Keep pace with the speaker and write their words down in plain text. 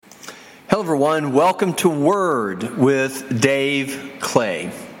Hello everyone, welcome to Word with Dave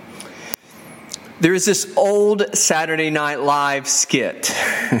Clay. There is this old Saturday Night Live skit.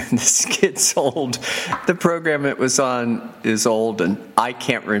 The skit's old. The program it was on is old and I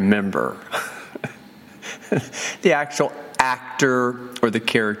can't remember the actual actor or the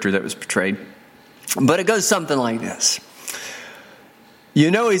character that was portrayed. But it goes something like this.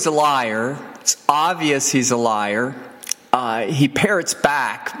 You know he's a liar. It's obvious he's a liar. He parrots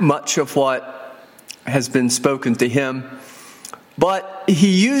back much of what has been spoken to him, but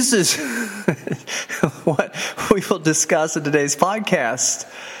he uses what we will discuss in today's podcast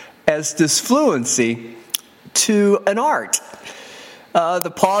as disfluency to an art.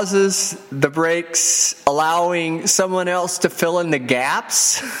 The pauses, the breaks, allowing someone else to fill in the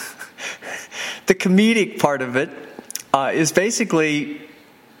gaps. The comedic part of it is basically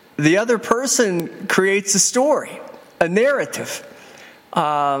the other person creates a story, a narrative,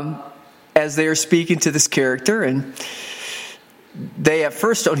 as they are speaking to this character, and they at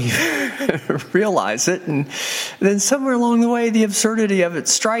first don't even realize it, and then somewhere along the way the absurdity of it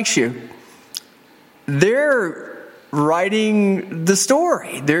strikes you. They're writing the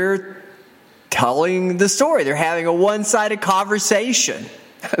story. They're telling the story. They're having a one-sided conversation.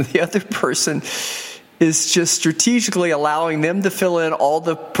 The other person is just strategically allowing them to fill in all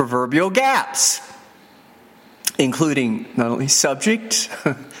the proverbial gaps, including not only subject,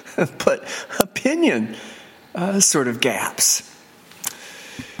 but opinion sort of gaps.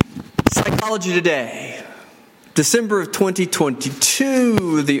 Psychology Today, December of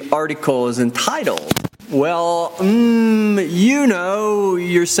 2022, the article is entitled, you're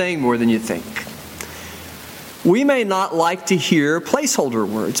saying more than you think. We may not like to hear placeholder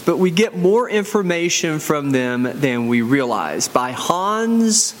words, but we get more information from them than we realize. By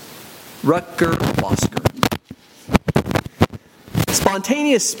Hans Rutger Bosker.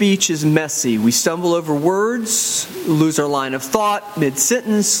 Spontaneous speech is messy. We stumble over words, lose our line of thought,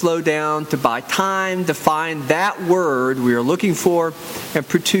 mid-sentence, slow down to buy time to find that word we are looking for, and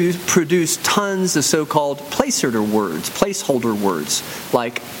produce tons of so-called placeholder words,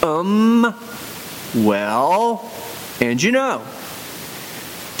 like well, and you know.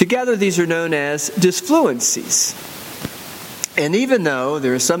 Together, these are known as disfluencies. And even though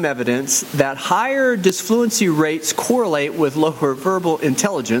there is some evidence that higher disfluency rates correlate with lower verbal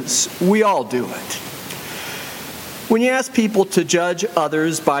intelligence, we all do it. When you ask people to judge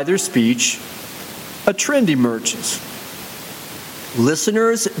others by their speech, a trend emerges.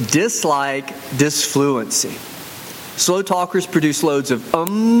 Listeners dislike disfluency. Slow talkers produce loads of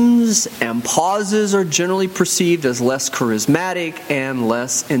ums, and pauses are generally perceived as less charismatic and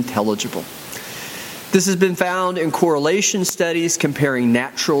less intelligible. This has been found in correlation studies comparing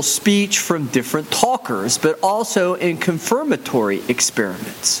natural speech from different talkers, but also in confirmatory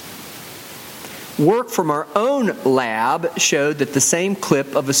experiments. Work from our own lab showed that the same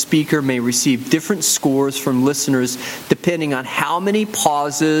clip of a speaker may receive different scores from listeners depending on how many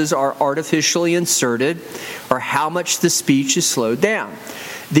pauses are artificially inserted or how much the speech is slowed down.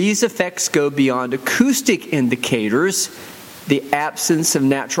 These effects go beyond acoustic indicators. The absence of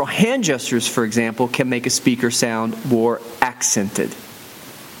natural hand gestures, for example, can make a speaker sound more accented.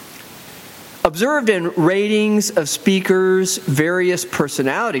 Observed in ratings of speakers' various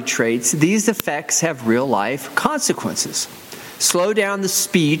personality traits, these effects have real-life consequences. Slow down the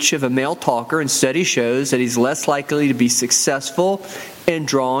speech of a male talker, and study shows that he's less likely to be successful in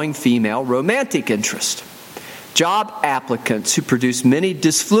drawing female romantic interest. Job applicants who produce many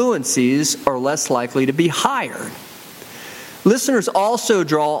disfluencies are less likely to be hired. Listeners also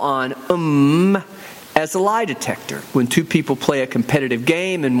draw on as a lie detector. When two people play a competitive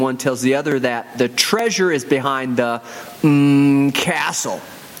game and one tells the other that the treasure is behind the castle,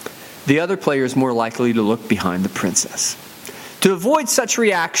 the other player is more likely to look behind the princess. To avoid such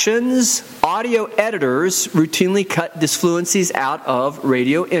reactions, audio editors routinely cut disfluencies out of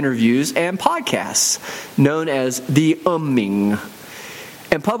radio interviews and podcasts, known as the umming.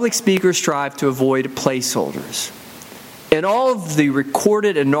 And public speakers strive to avoid placeholders. In all of the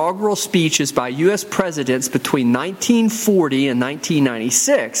recorded inaugural speeches by U.S. presidents between 1940 and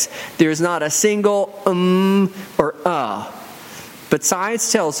 1996, there is not a single or But science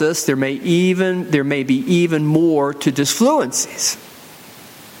tells us there may be even more to disfluencies.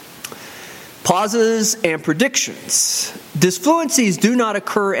 Pauses and predictions. Disfluencies do not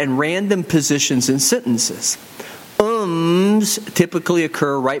occur in random positions in sentences. Typically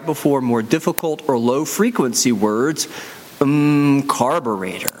occur right before more difficult or low-frequency words.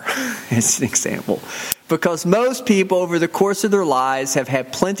 Carburetor is an example. because most people over the course of their lives have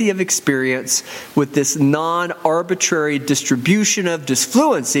had plenty of experience with this non-arbitrary distribution of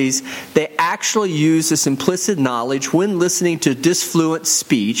disfluencies, they actually use this implicit knowledge when listening to disfluent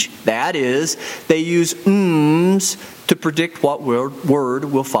speech. That is, they use ums to predict what word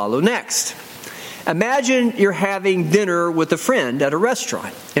will follow next. Imagine you're having dinner with a friend at a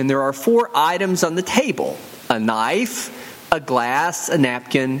restaurant, and there are 4 items on the table: a knife, a glass, a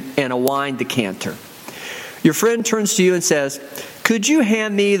napkin, and a wine decanter. Your friend turns to you and says, "Could you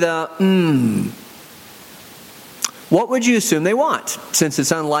hand me the What would you assume they want? Since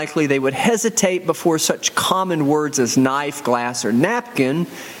it's unlikely they would hesitate before such common words as knife, glass, or napkin,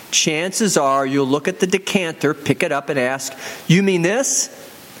 chances are you'll look at the decanter, pick it up, and ask, "You mean this?"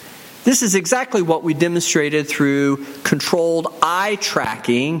 This is exactly what we demonstrated through controlled eye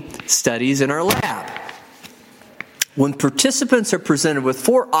tracking studies in our lab. When participants are presented with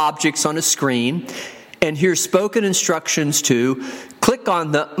 4 objects on a screen and hear spoken instructions to click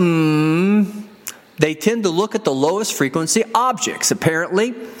on the they tend to look at the lowest frequency objects.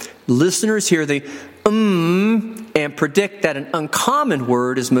 Apparently, listeners hear the and predict that an uncommon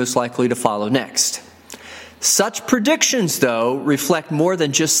word is most likely to follow next. Such predictions, though, reflect more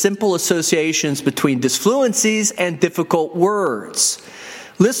than just simple associations between disfluencies and difficult words.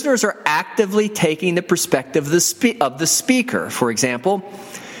 Listeners are actively taking the perspective of the speaker. For example,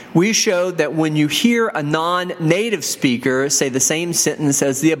 we showed that when you hear a non-native speaker say the same sentence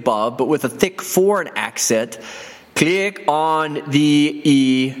as the above, but with a thick foreign accent, click on the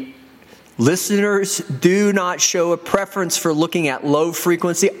E. Listeners do not show a preference for looking at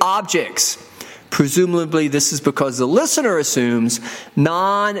low-frequency objects. Presumably, this is because the listener assumes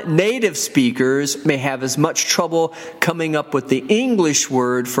non-native speakers may have as much trouble coming up with the English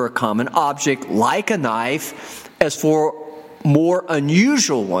word for a common object, like a knife, as for more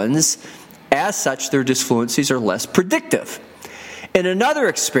unusual ones. As such, their disfluencies are less predictive. In another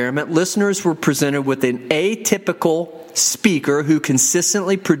experiment, listeners were presented with an atypical speaker who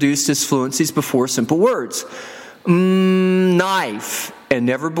consistently produced disfluencies before simple words. Knife, and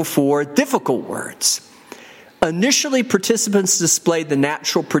never before difficult words. Initially, participants displayed the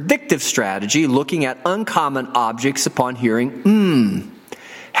natural predictive strategy, looking at uncommon objects upon hearing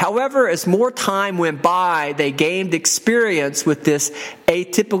However, as more time went by, they gained experience with this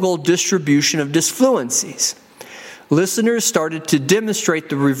atypical distribution of disfluencies. Listeners started to demonstrate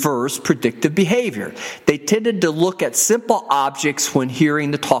the reverse predictive behavior. They tended to look at simple objects when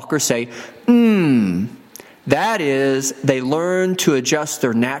hearing the talker say, That is, they learned to adjust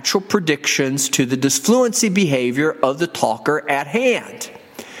their natural predictions to the disfluency behavior of the talker at hand.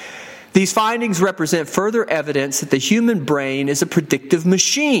 These findings represent further evidence that the human brain is a predictive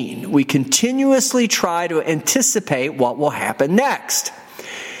machine. We continuously try to anticipate what will happen next.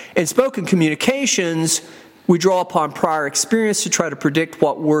 In spoken communications, we draw upon prior experience to try to predict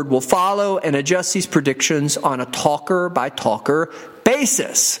what word will follow and adjust these predictions on a talker-by-talker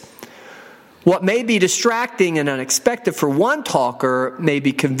basis. What may be distracting and unexpected for one talker may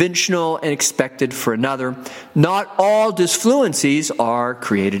be conventional and expected for another. Not all disfluencies are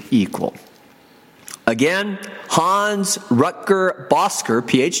created equal. Again, Hans Rutger Bosker,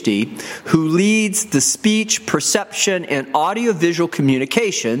 PhD, who leads the Speech, Perception, and Audiovisual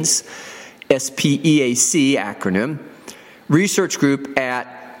Communications, SPEAC acronym, research group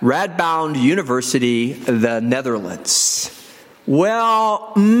at Radboud University, the Netherlands.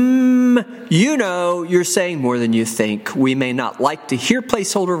 Well, you're saying more than you think. We may not like to hear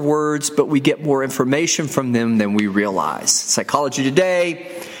placeholder words, but we get more information from them than we realize. Psychology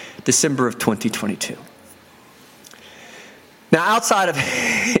Today, December of 2022. Now, outside of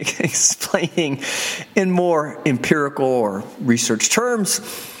explaining in more empirical or research terms,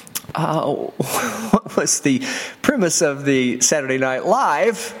 what was the premise of the Saturday Night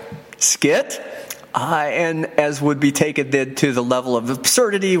Live skit? And as would be taken then to the level of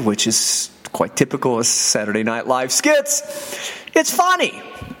absurdity, which is quite typical of Saturday Night Live skits, it's funny.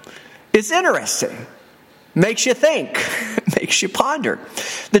 It's interesting. Makes you think. Makes you ponder.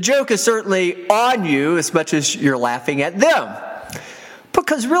 The joke is certainly on you as much as you're laughing at them.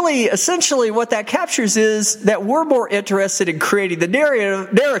 Because really, essentially, what that captures is that we're more interested in creating the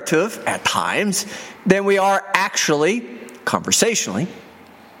narrative at times than we are actually, conversationally.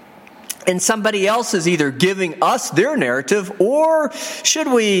 And somebody else is either giving us their narrative, or should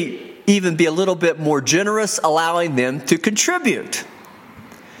we even be a little bit more generous, allowing them to contribute?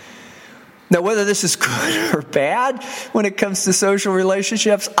 Now, whether this is good or bad when it comes to social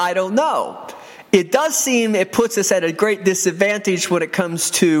relationships, I don't know. It does seem it puts us at a great disadvantage when it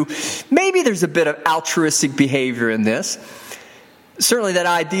comes to maybe there's a bit of altruistic behavior in this. Certainly that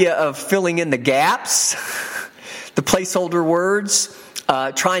idea of filling in the gaps, the placeholder words,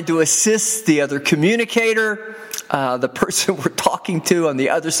 trying to assist the other communicator, the person we're talking to on the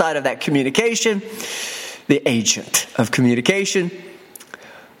other side of that communication, the agent of communication.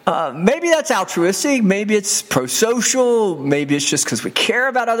 Maybe that's altruistic, maybe it's pro-social, maybe it's just because we care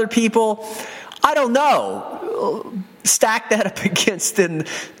about other people. I don't know. Stack that up against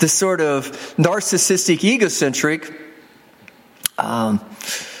the sort of narcissistic, egocentric, what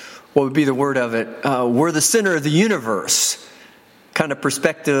would be the word of it? We're the center of the universe kind of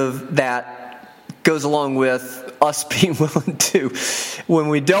perspective that goes along with us being willing to, when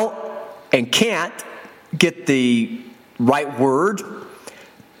we don't and can't get the right word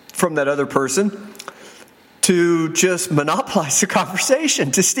from that other person, to just monopolize the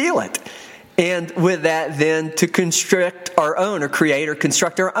conversation, to steal it. And with that, then to construct our own, or create or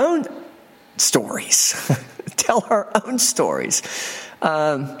construct our own stories. Tell our own stories.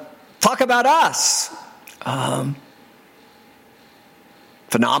 Talk about us.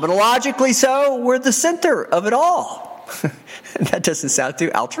 Phenomenologically so, we're the center of it all. That doesn't sound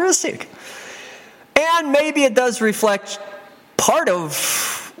too altruistic. And maybe it does reflect part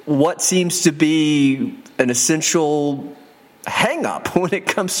of what seems to be an essential hang-up when it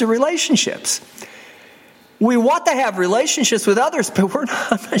comes to relationships. We want to have relationships with others, but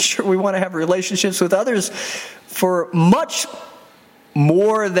I'm not sure we want to have relationships with others for much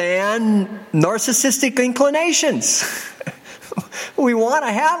more than narcissistic inclinations. We want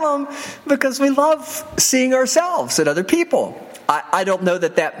to have them because we love seeing ourselves and other people. I don't know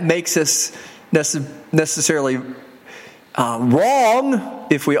that makes us necessarily wrong.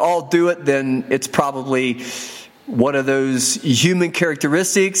 If we all do it, then it's probably one of those human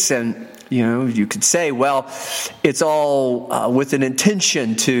characteristics, and you could say, well, it's all with an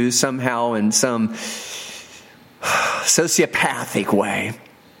intention to somehow, in some sociopathic way,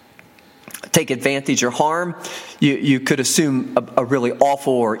 take advantage or harm. You could assume a really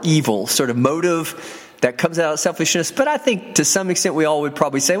awful or evil sort of motive that comes out of selfishness. But I think to some extent we all would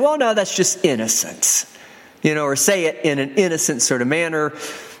probably say, well, no, that's just innocence. Or say it in an innocent sort of manner.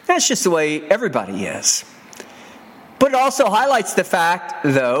 That's just the way everybody is. But it also highlights the fact,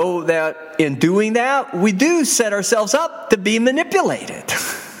 though, that in doing that, we do set ourselves up to be manipulated.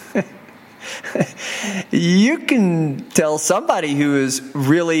 You can tell somebody who is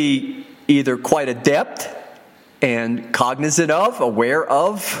really either quite adept and cognizant of, aware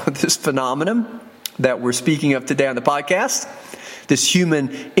of this phenomenon that we're speaking of today on the podcast, this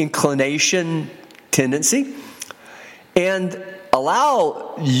human inclination tendency, and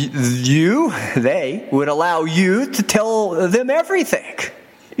they would allow you to tell them everything.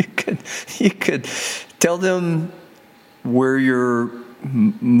 You could tell them where your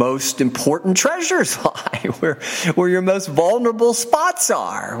most important treasures lie, where your most vulnerable spots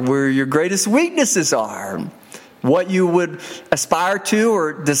are, where your greatest weaknesses are, what you would aspire to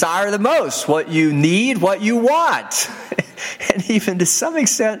or desire the most, what you need, what you want, and even to some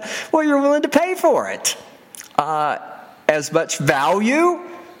extent, what you're willing to pay for it. As much value,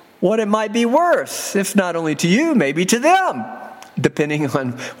 what it might be worth, if not only to you, maybe to them, depending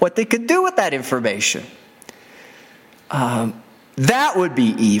on what they could do with that information. That would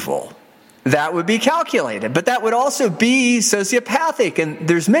be evil. That would be calculated. But that would also be sociopathic. And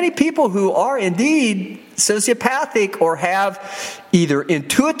there's many people who are indeed sociopathic, or have either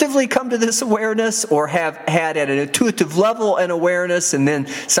intuitively come to this awareness, or have had at an intuitive level an awareness and then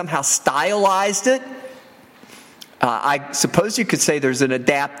somehow stylized it. I suppose you could say there's an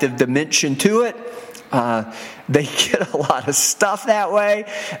adaptive dimension to it. They get a lot of stuff that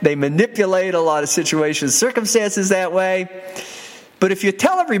way. They manipulate a lot of situations, circumstances that way. But if you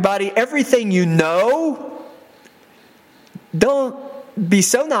tell everybody everything you know, don't be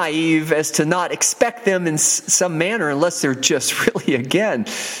so naive as to not expect them in some manner, unless they're just really, again,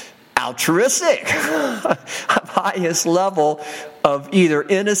 altruistic, highest level of either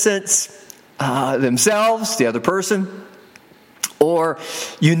innocence themselves, the other person, or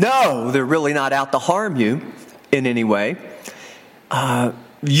they're really not out to harm you in any way.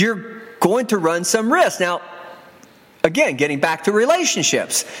 You're going to run some risk. Now, again, getting back to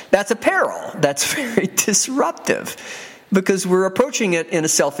relationships, that's a peril. That's very disruptive because we're approaching it in a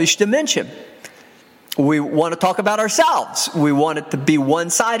selfish dimension. We want to talk about ourselves. We want it to be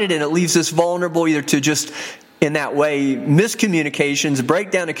one-sided, and it leaves us vulnerable either to just, in that way, miscommunications,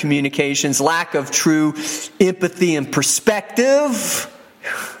 breakdown of communications, lack of true empathy and perspective,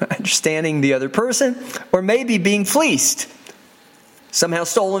 understanding the other person, or maybe being fleeced, somehow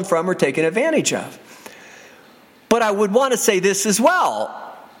stolen from or taken advantage of. But I would want to say this as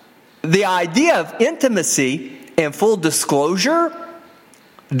well. The idea of intimacy and full disclosure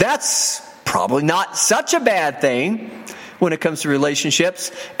That's probably not such a bad thing when it comes to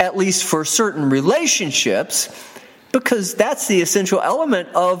relationships, at least for certain relationships, because that's the essential element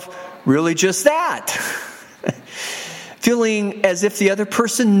of really just that. Feeling as if the other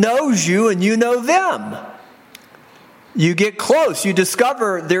person knows you and you know them. You get close, you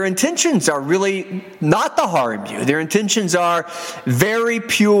discover their intentions are really not to harm you. Their intentions are very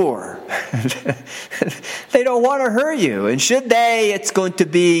pure. They don't want to hurt you. And should they, it's going to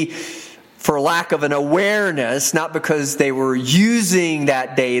be for lack of an awareness, not because they were using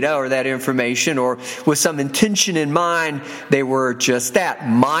that data or that information or with some intention in mind. They were just that,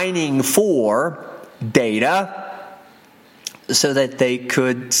 mining for data so that they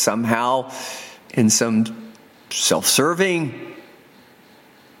could somehow, in some self-serving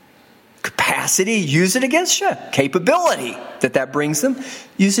capacity, use it against you. Capability that brings them,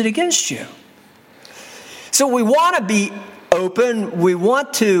 use it against you. So we want to be open. We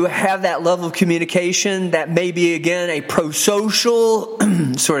want to have that level of communication that may be, again, a pro-social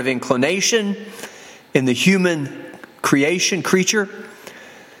sort of inclination in the human creature.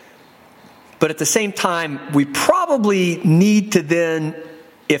 But at the same time, we probably need to then,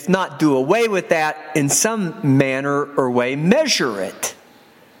 if not do away with that, in some manner or way, measure it.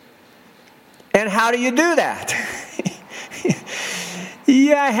 And how do you do that?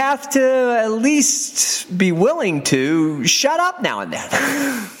 You have to at least be willing to shut up now and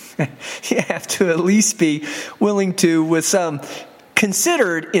then. You have to at least be willing to, with some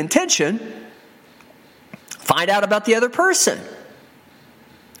considered intention, find out about the other person.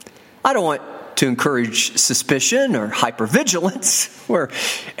 I don't want to encourage suspicion or hypervigilance, where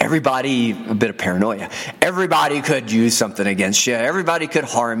everybody, a bit of paranoia, everybody could use something against you, everybody could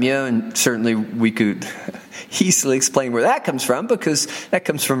harm you, and certainly we could easily explain where that comes from, because that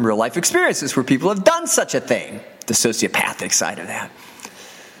comes from real life experiences where people have done such a thing, the sociopathic side of that.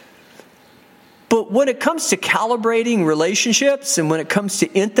 But when it comes to calibrating relationships, and when it comes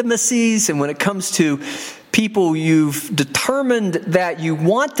to intimacies, and when it comes to people you've determined that you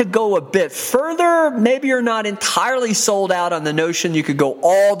want to go a bit further, maybe you're not entirely sold out on the notion you could go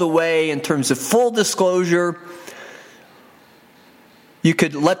all the way in terms of full disclosure. You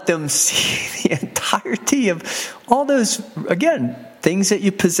could let them see the entirety of all those, again, things that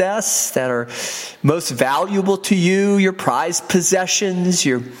you possess that are most valuable to you, your prized possessions,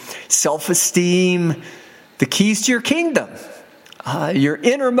 your self-esteem, the keys to your kingdom, your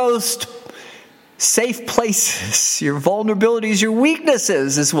innermost safe places, your vulnerabilities, your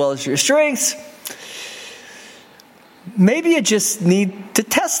weaknesses, as well as your strengths. Maybe you just need to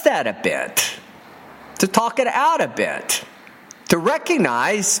test that a bit, to talk it out a bit, to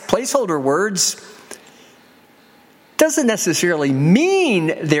recognize placeholder words doesn't necessarily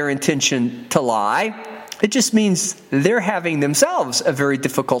mean their intention to lie. It just means they're having themselves a very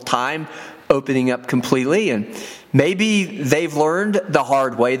difficult time opening up completely. And maybe they've learned the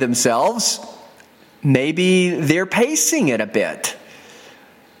hard way themselves. Maybe they're pacing it a bit.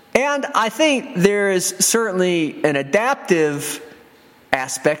 And I think there is certainly an adaptive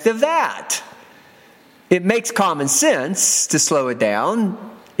aspect of that. It makes common sense to slow it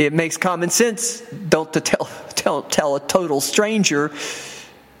down. It makes common sense don't to tell a total stranger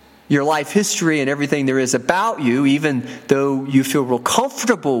your life history and everything there is about you, even though you feel real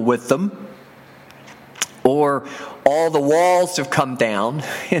comfortable with them, or all the walls have come down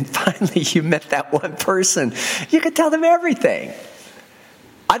and finally you met that one person. You can tell them everything.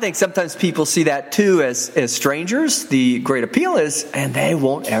 I think sometimes people see that too as strangers. The great appeal is, and you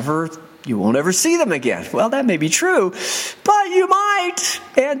won't ever see them again. Well, that may be true, but you might.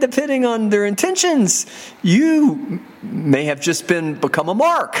 And depending on their intentions, you may have just become a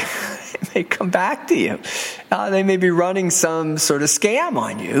mark. It may come back to you. They may be running some sort of scam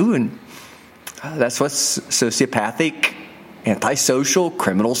on you, and that's what sociopathic, antisocial,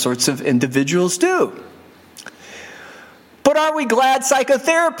 criminal sorts of individuals do. But are we glad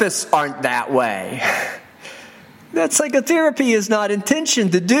psychotherapists aren't that way? That psychotherapy is not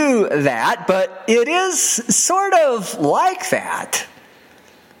intentioned to do that, but it is sort of like that.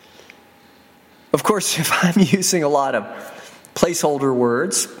 Of course, if I'm using a lot of placeholder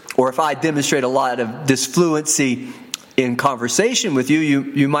words, or if I demonstrate a lot of disfluency in conversation with you,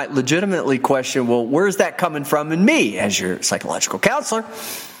 you might legitimately question, well, where's that coming from in me as your psychological counselor?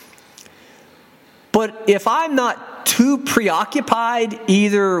 But if I'm not too preoccupied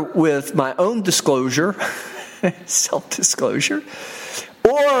either with my own disclosure, self-disclosure,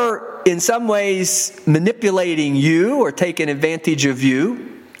 or in some ways manipulating you or taking advantage of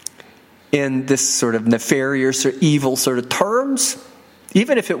you in this sort of nefarious or evil sort of terms,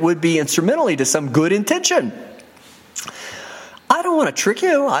 even if it would be instrumentally to some good intention, I I don't want to trick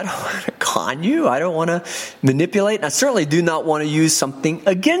you. I don't want to con you. I don't want to manipulate. And I certainly do not want to use something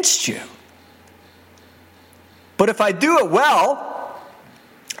against you. But if I do it well,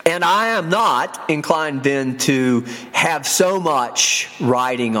 and I am not inclined then to have so much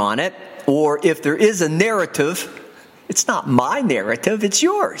riding on it, or if there is a narrative, it's not my narrative, it's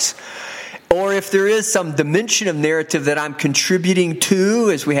yours. Or if there is some dimension of narrative that I'm contributing to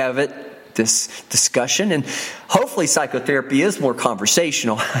as we have this discussion, and hopefully psychotherapy is more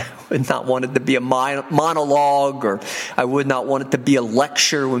conversational. I would not want it to be a monologue, or I would not want it to be a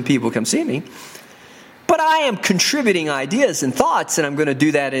lecture when people come see me. But I am contributing ideas and thoughts, and I'm going to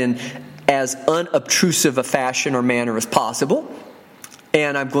do that in as unobtrusive a fashion or manner as possible.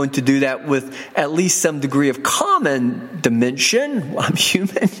 And I'm going to do that with at least some degree of common dimension. I'm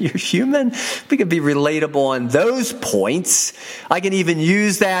human, you're human. We can be relatable on those points. I can even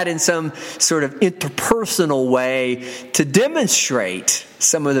use that in some sort of interpersonal way to demonstrate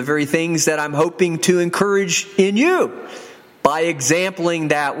some of the very things that I'm hoping to encourage in you, by exempling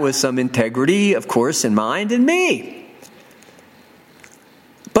that with some integrity, of course, in mind and me.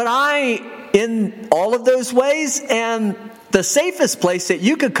 But I, in all of those ways, am the safest place that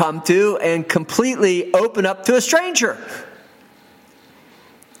you could come to and completely open up to a stranger.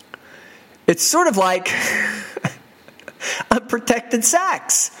 It's sort of like unprotected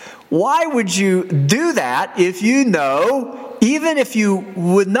sex. Why would you do that if you know, even if you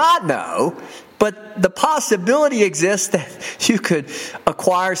would not know, but the possibility exists that you could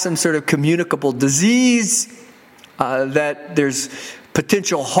acquire some sort of communicable disease, that there's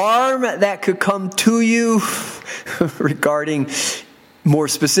potential harm that could come to you regarding more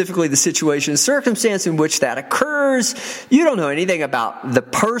specifically the situation and circumstance in which that occurs. You don't know anything about the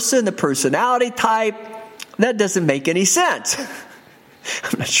person, the personality type. That doesn't make any sense.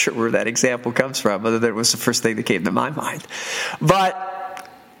 I'm not sure where that example comes from, other than it was the first thing that came to my mind. But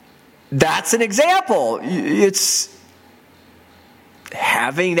that's an example. It's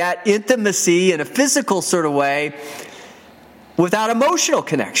having that intimacy in a physical sort of way without emotional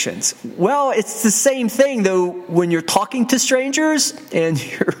connections. Well, it's the same thing, though, when you're talking to strangers and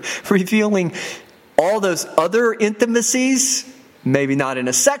you're revealing all those other intimacies, maybe not in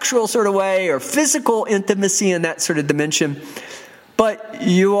a sexual sort of way or physical intimacy in that sort of dimension, but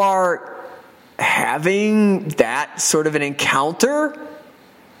you are having that sort of an encounter.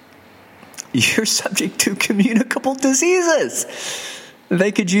 You're subject to communicable diseases.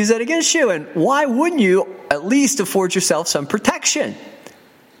 They could use that against you. And why wouldn't you at least afford yourself some protection?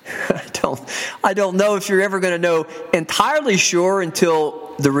 I don't know if you're ever going to know entirely sure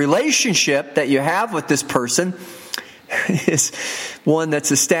until the relationship that you have with this person is one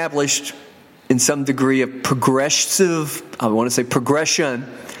that's established in some degree of progression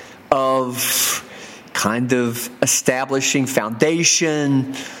of kind of establishing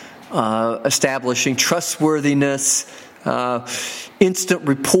foundation, establishing trustworthiness. Instant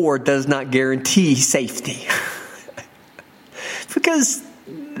rapport does not guarantee safety. Because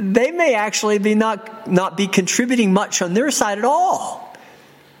they may actually be not be contributing much on their side at all.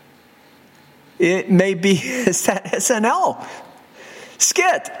 It may be as that SNL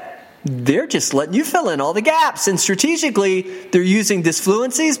skit. They're just letting you fill in all the gaps. And strategically, they're using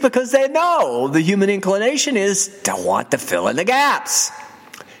disfluencies because they know the human inclination is to want to fill in the gaps.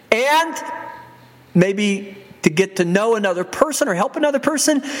 And maybe to get to know another person or help another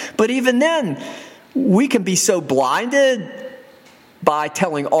person. But even then, we can be so blinded by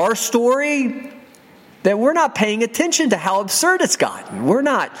telling our story that we're not paying attention to how absurd it's gotten. We're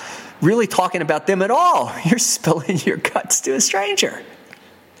not really talking about them at all. You're spilling your guts to a stranger.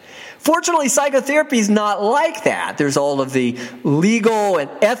 Fortunately, psychotherapy is not like that. There's all of the legal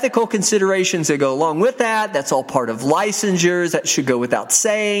and ethical considerations that go along with that. That's all part of licensures. That should go without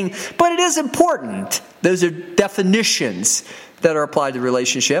saying. But it is important. Those are definitions that are applied to the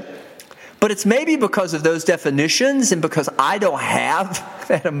relationship. But it's maybe because of those definitions and because I don't have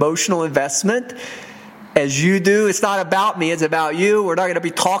that emotional investment as you do. It's not about me. It's about you. We're not going to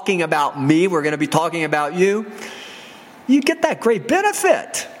be talking about me. We're going to be talking about you. You get that great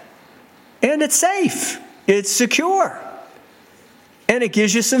benefit. And it's safe, it's secure, and it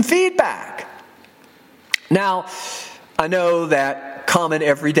gives you some feedback. Now, I know that common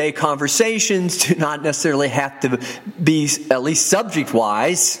everyday conversations do not necessarily have to be, at least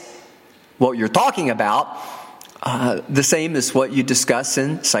subject-wise, what you're talking about, the same as what you discuss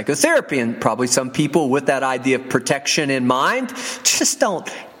in psychotherapy. And probably some people with that idea of protection in mind just don't,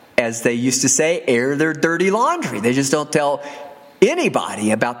 as they used to say, air their dirty laundry. They just don't tell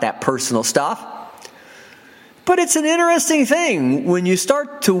anybody about that personal stuff. But it's an interesting thing when you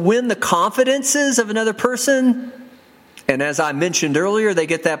start to win the confidences of another person And as I mentioned earlier, they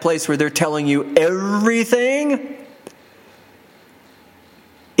get that place where they're telling you everything.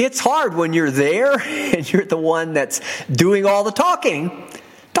 It's hard when you're there and you're the one that's doing all the talking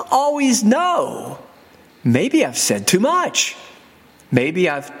to always know, maybe I've said too much. Maybe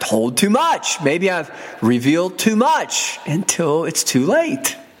I've told too much. Maybe I've revealed too much until it's too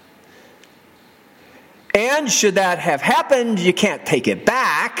late. And should that have happened, you can't take it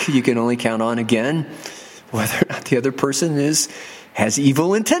back. You can only count on, again, whether or not the other person has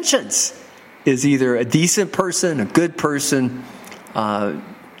evil intentions, is either a decent person, a good person,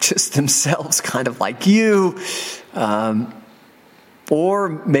 just themselves kind of like you, or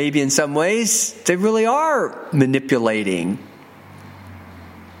maybe in some ways they really are manipulating,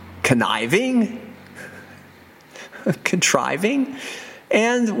 conniving, contriving,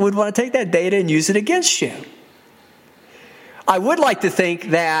 and would want to take that data and use it against you. I would like to think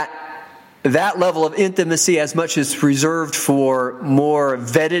that level of intimacy, as much as reserved for more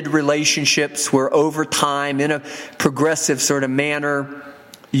vetted relationships where over time, in a progressive sort of manner,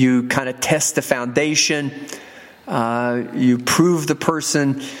 you kind of test the foundation, you prove the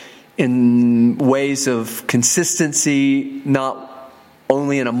person in ways of consistency, not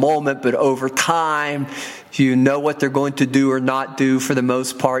only in a moment, but over time. You know what they're going to do or not do for the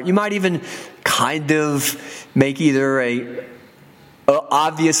most part. You might even kind of make either a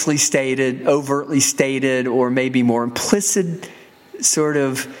obviously stated, overtly stated, or maybe more implicit sort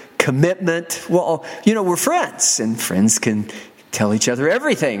of commitment. Well, we're friends, and friends can tell each other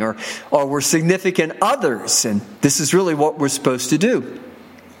everything, or we're significant others, and this is really what we're supposed to do.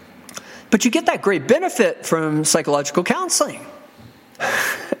 But you get that great benefit from psychological counseling.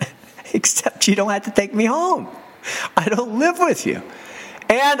 Except you don't have to take me home. I don't live with you.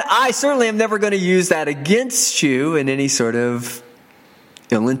 And I certainly am never going to use that against you in any sort of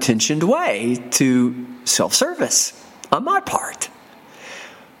ill-intentioned way to self-service on my part.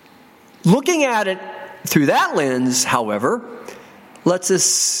 Looking at it through that lens, however, lets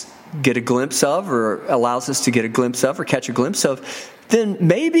us get a glimpse of, or allows us to get a glimpse of, or catch a glimpse of, then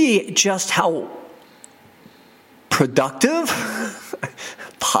maybe just how productive,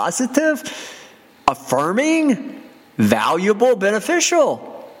 positive, affirming, valuable,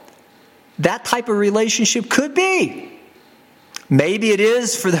 beneficial that type of relationship could be. Maybe it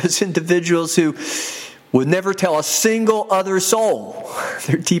is for those individuals who would never tell a single other soul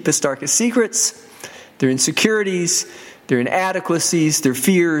their deepest, darkest secrets, their insecurities, their inadequacies, their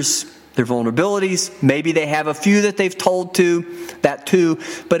fears, their vulnerabilities. Maybe they have a few that they've told that too,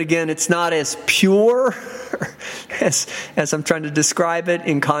 but again, it's not as pure as I'm trying to describe it.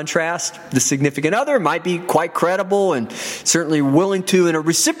 In contrast, the significant other might be quite credible and certainly willing to, in a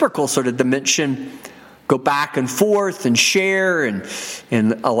reciprocal sort of dimension, go back and forth and share and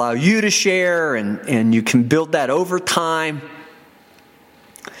allow you to share, and you can build that over time.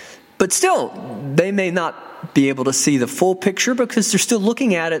 But still, they may not be able to see the full picture because they're still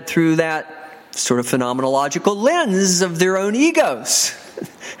looking at it through that sort of phenomenological lens of their own egos.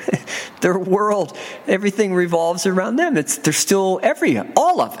 Their world, everything revolves around them. They're still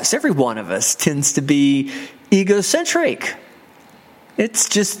all of us, every one of us tends to be egocentric. It's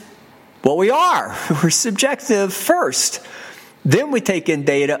just what we are. We're subjective first. Then we take in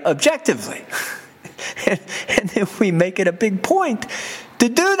data objectively. And then we make it a big point to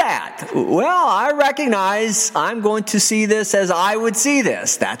do that. Well, I recognize I'm going to see this as I would see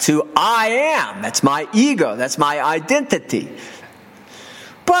this. That's who I am. That's my ego. That's my identity.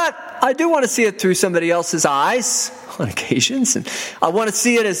 But I do want to see it through somebody else's eyes on occasions. And I want to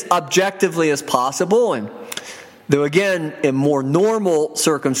see it as objectively as possible. And though, again, in more normal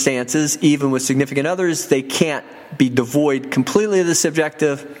circumstances, even with significant others, they can't be devoid completely of the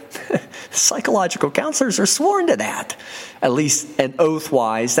subjective. Psychological counselors are sworn to that, at least an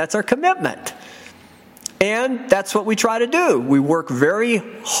oath-wise. That's our commitment. And that's what we try to do. We work very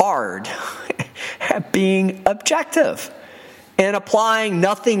hard at being objective and applying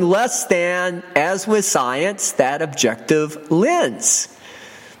nothing less than, as with science, that objective lens.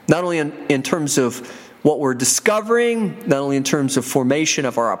 Not only in terms of what we're discovering, not only in terms of formation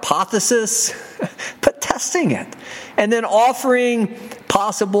of our hypothesis, but testing it. And then offering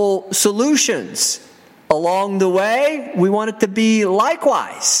possible solutions along the way. We want it to be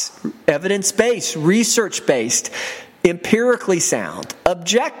likewise evidence-based, research-based, empirically sound,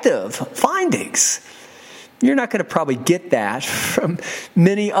 objective findings. You're not going to probably get that from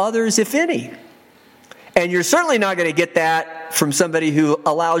many others, if any. And you're certainly not going to get that from somebody who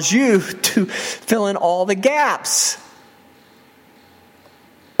allows you to fill in all the gaps,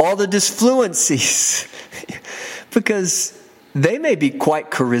 all the disfluencies, because they may be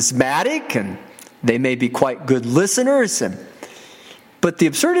quite charismatic and They may be quite good listeners, but the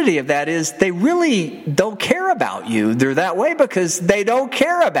absurdity of that is they really don't care about you. They're that way because they don't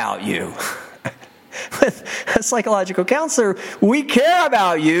care about you. With a psychological counselor, we care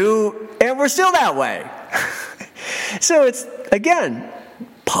about you, and we're still that way. So it's, again,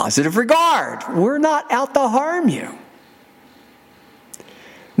 positive regard. We're not out to harm you.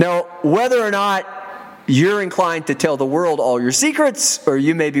 Now, whether or not you're inclined to tell the world all your secrets, or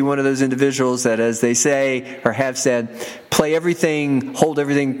you may be one of those individuals that, as they say or have said, play everything, hold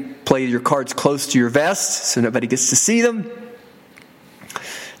everything, play your cards close to your vest so nobody gets to see them.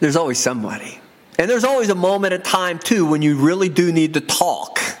 There's always somebody. And there's always a moment in time, too, when you really do need to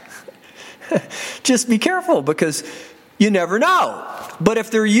talk. Just be careful, because you never know. But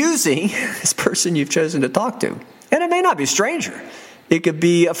if they're using this person you've chosen to talk to, and it may not be a stranger, it could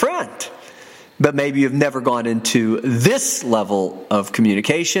be a friend, but maybe you've never gone into this level of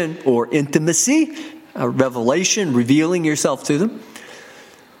communication or intimacy, a revelation, revealing yourself to them.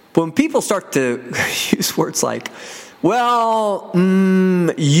 But when people start to use words like, well,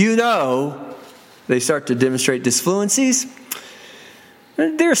 they start to demonstrate disfluencies,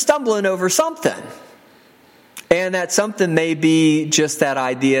 they're stumbling over something. And that something may be just that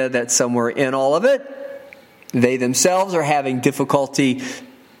idea that somewhere in all of it, they themselves are having difficulty,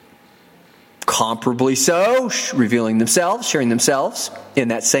 comparably so, revealing themselves, sharing themselves in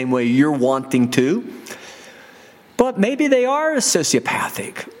that same way you're wanting to. But maybe they are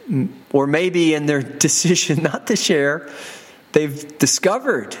sociopathic, or maybe in their decision not to share, they've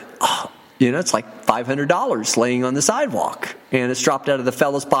discovered, it's like $500 laying on the sidewalk, and it's dropped out of the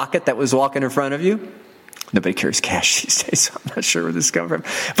fellow's pocket that was walking in front of you. Nobody carries cash these days, so I'm not sure where this is coming from.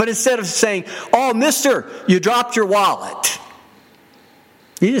 But instead of saying, oh, mister, you dropped your wallet,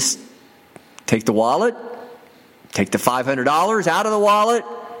 you just take the wallet, take the $500 out of the wallet,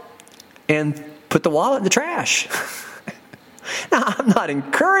 and put the wallet in the trash. Now, I'm not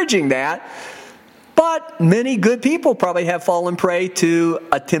encouraging that, but many good people probably have fallen prey to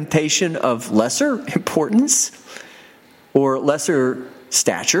a temptation of lesser importance or lesser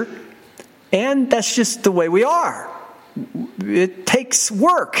stature. And that's just the way we are. It takes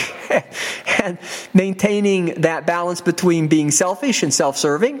work. And maintaining that balance between being selfish and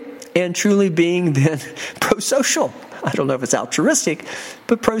self-serving and truly being then pro-social. I don't know if it's altruistic,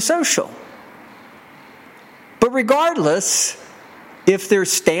 but pro-social. But regardless, if they're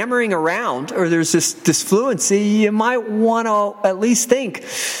stammering around or there's this disfluency, you might want to at least think,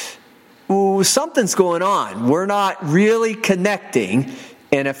 something's going on. We're not really connecting.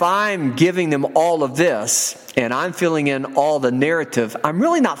 And if I'm giving them all of this and I'm filling in all the narrative, I'm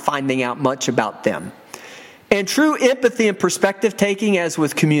really not finding out much about them. And true empathy and perspective taking, as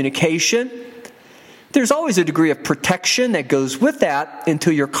with communication, there's always a degree of protection that goes with that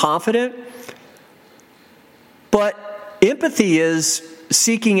until you're confident. But empathy is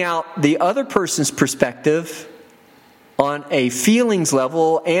seeking out the other person's perspective on a feelings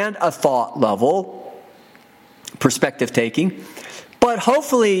level and a thought level, perspective taking. But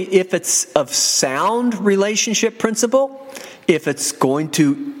hopefully, if it's of sound relationship principle, if it's going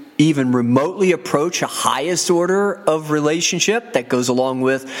to even remotely approach a highest order of relationship that goes along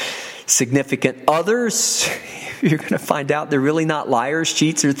with significant others, you're going to find out they're really not liars,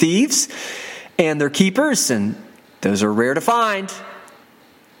 cheats, or thieves, and they're keepers, and those are rare to find,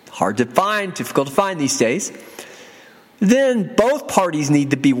 hard to find, difficult to find these days. Then both parties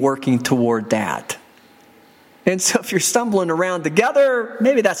need to be working toward that. And so if you're stumbling around together,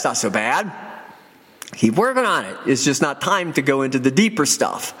 maybe that's not so bad. Keep working on it. It's just not time to go into the deeper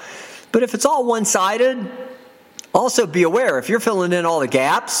stuff. But if it's all one-sided, also be aware, if you're filling in all the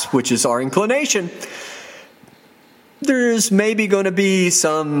gaps, which is our inclination, there's maybe going to be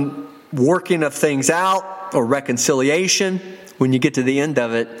some working of things out or reconciliation. When you get to the end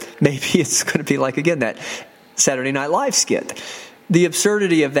of it, maybe it's going to be like, again, that Saturday Night Live skit. The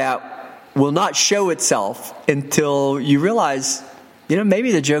absurdity of that will not show itself until you realize,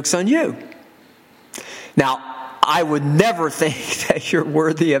 maybe the joke's on you. Now, I would never think that you're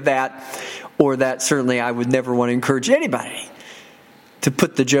worthy of that, or that certainly I would never want to encourage anybody to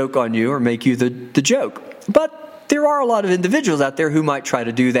put the joke on you or make you the joke. But there are a lot of individuals out there who might try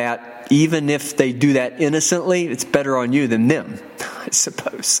to do that. Even if they do that innocently, it's better on you than them, I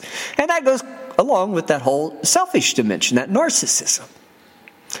suppose. And that goes along with that whole selfish dimension, that narcissism.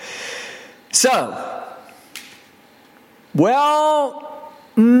 So,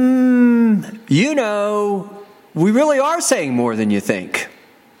 we really are saying more than you think.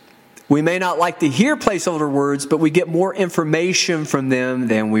 We may not like to hear placeholder words, but we get more information from them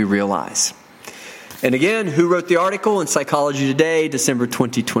than we realize. And again, who wrote the article in Psychology Today, December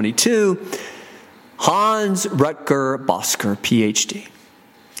 2022? Hans Rutger Bosker, PhD.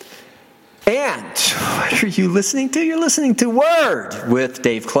 And what are you listening to? You're listening to Word with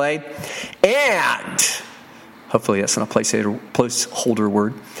Dave Clay. And hopefully that's not a placeholder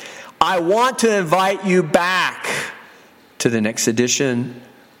word. I want to invite you back to the next edition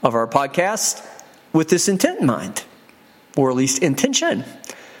of our podcast with this intent in mind, or at least intention.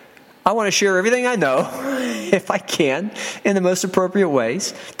 I want to share everything I know, if I can, in the most appropriate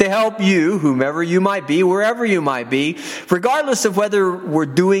ways to help you, whomever you might be, wherever you might be, regardless of whether we're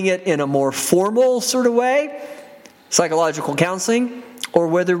doing it in a more formal sort of way, psychological counseling, or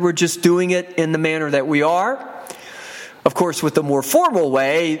whether we're just doing it in the manner that we are. Of course, with the more formal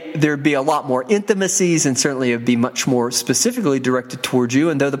way, there'd be a lot more intimacies and certainly it'd be much more specifically directed towards you.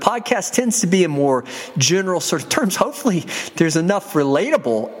 And though the podcast tends to be in more general sort of terms, hopefully there's enough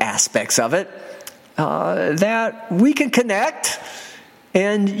relatable aspects of it that we can connect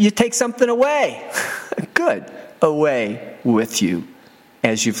and you take something away, good, away with you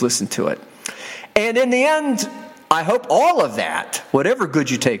as you've listened to it. And in the end, I hope all of that, whatever good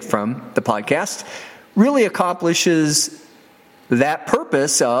you take from the podcast, really accomplishes that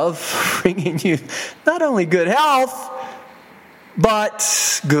purpose of bringing you not only good health,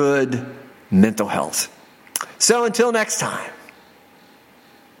 but good mental health. So until next time.